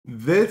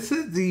This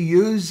is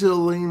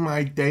usually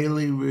my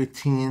daily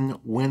routine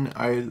when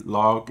I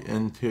log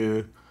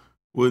into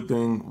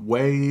Wuthering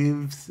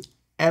Waves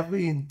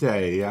every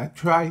day. I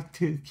try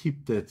to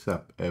keep this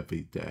up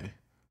every day.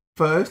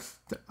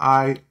 First,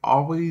 I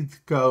always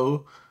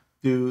go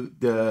do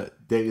the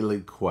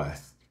daily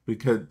quest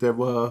because there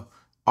will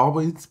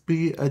always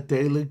be a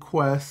daily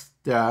quest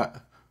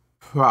that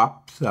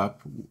props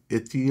up.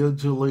 It's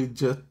usually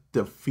just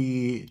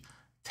defeat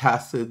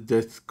Tacit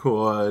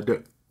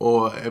Discord,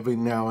 or every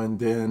now and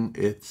then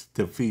it's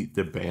defeat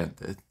the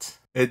bandits.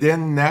 And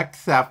then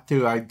next,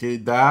 after I do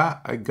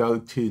that, I go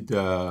to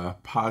the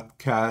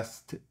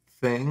podcast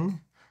thing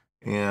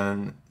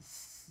and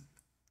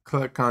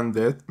click on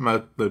this,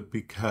 mostly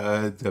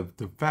because of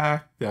the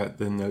fact that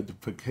the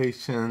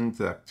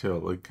notifications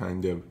actually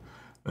kind of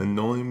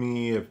annoy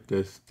me if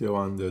they're still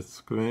on the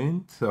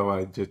screen. So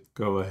I just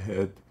go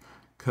ahead,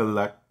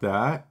 collect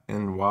that,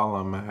 and while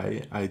I'm at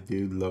it, I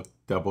do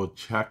double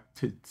check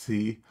to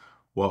see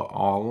what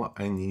all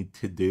I need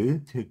to do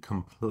to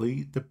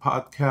complete the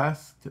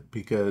podcast,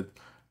 because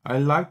I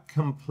like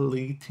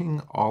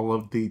completing all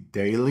of the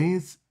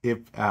dailies, if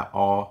at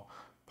all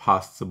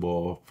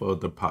possible, for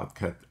the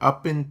podcast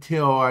up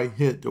until I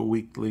hit the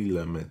weekly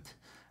limit.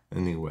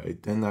 Anyway,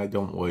 then I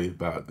don't worry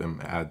about them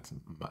as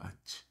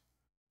much.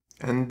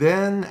 And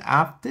then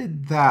after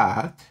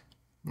that,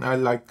 I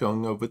like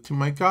going over to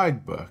my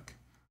guidebook.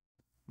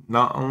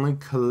 Not only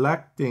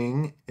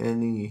collecting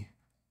any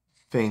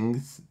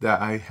things that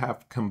I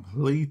have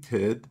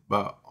completed,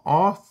 but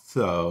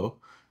also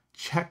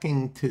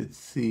checking to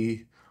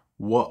see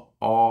what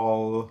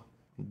all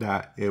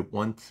that it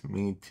wants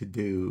me to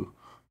do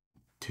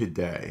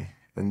today.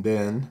 And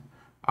then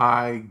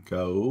I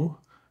go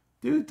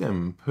do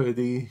them.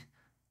 Pretty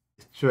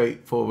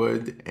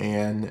straightforward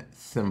and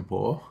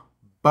simple.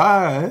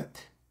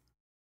 But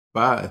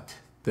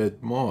there's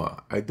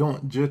more. I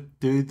don't just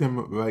do them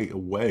right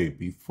away.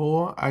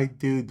 Before I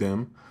do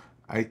them,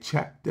 I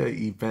check the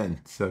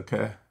events,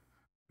 okay?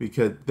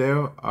 Because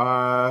there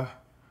are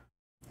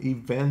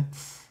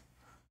events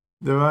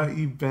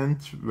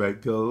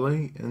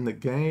regularly in the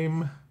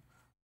game.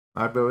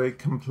 I've already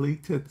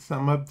completed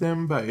some of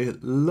them, but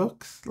it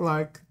looks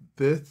like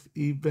this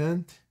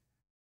event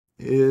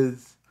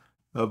is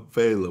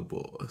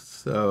available.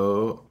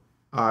 So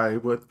I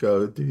would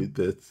go do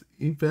this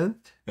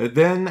event. And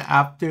then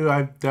after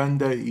I've done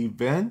the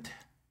event,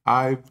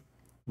 I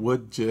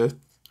would just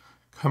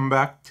come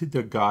back to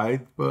the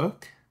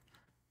guidebook,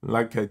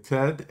 like I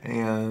said,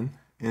 and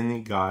any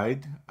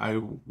guide I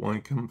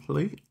want to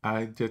complete,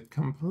 I just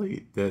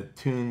complete. The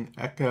Tune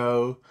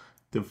Echo,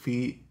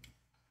 defeat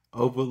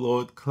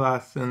Overlord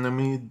class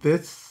enemy.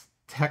 This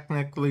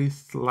technically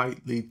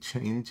slightly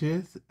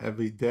changes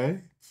every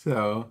day.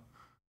 So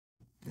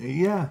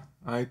yeah,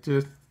 I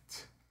just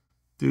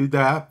do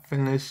that,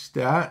 finish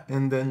that,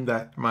 and then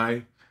that's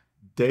my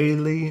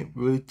daily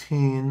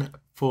routine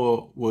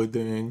for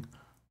Wuthering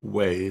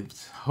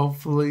Waves.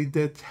 Hopefully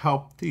this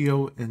helped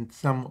you in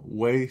some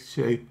way,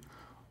 shape,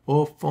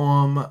 or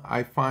form.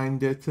 I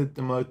find this is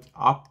the most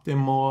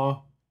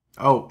optimal.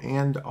 Oh,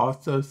 and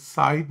also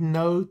side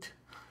note,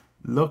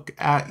 look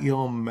at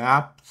your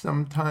map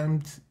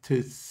sometimes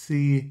to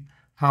see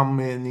how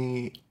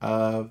many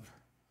of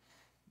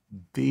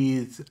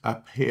these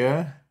up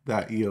here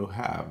that you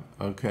have,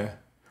 okay?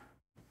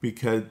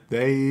 Because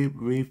they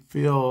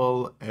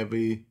refill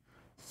every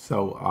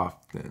so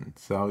often.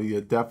 So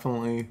you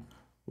definitely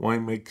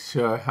want to make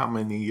sure how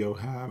many you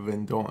have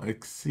and don't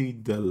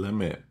exceed the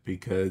limit,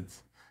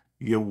 because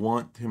you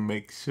want to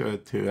make sure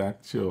to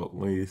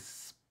actually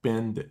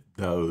spend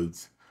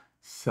those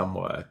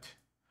somewhat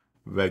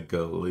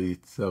regularly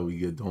so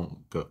you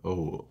don't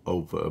go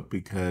over,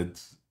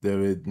 because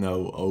there is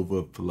no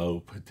overflow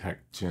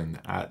protection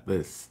at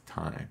this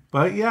time.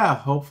 But yeah,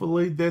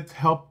 hopefully this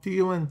helped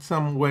you in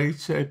some way,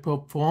 shape,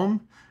 or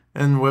form.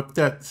 And with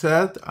that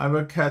said, I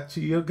will catch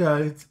you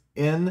guys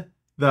in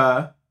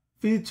the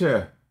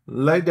future.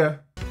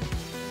 Later.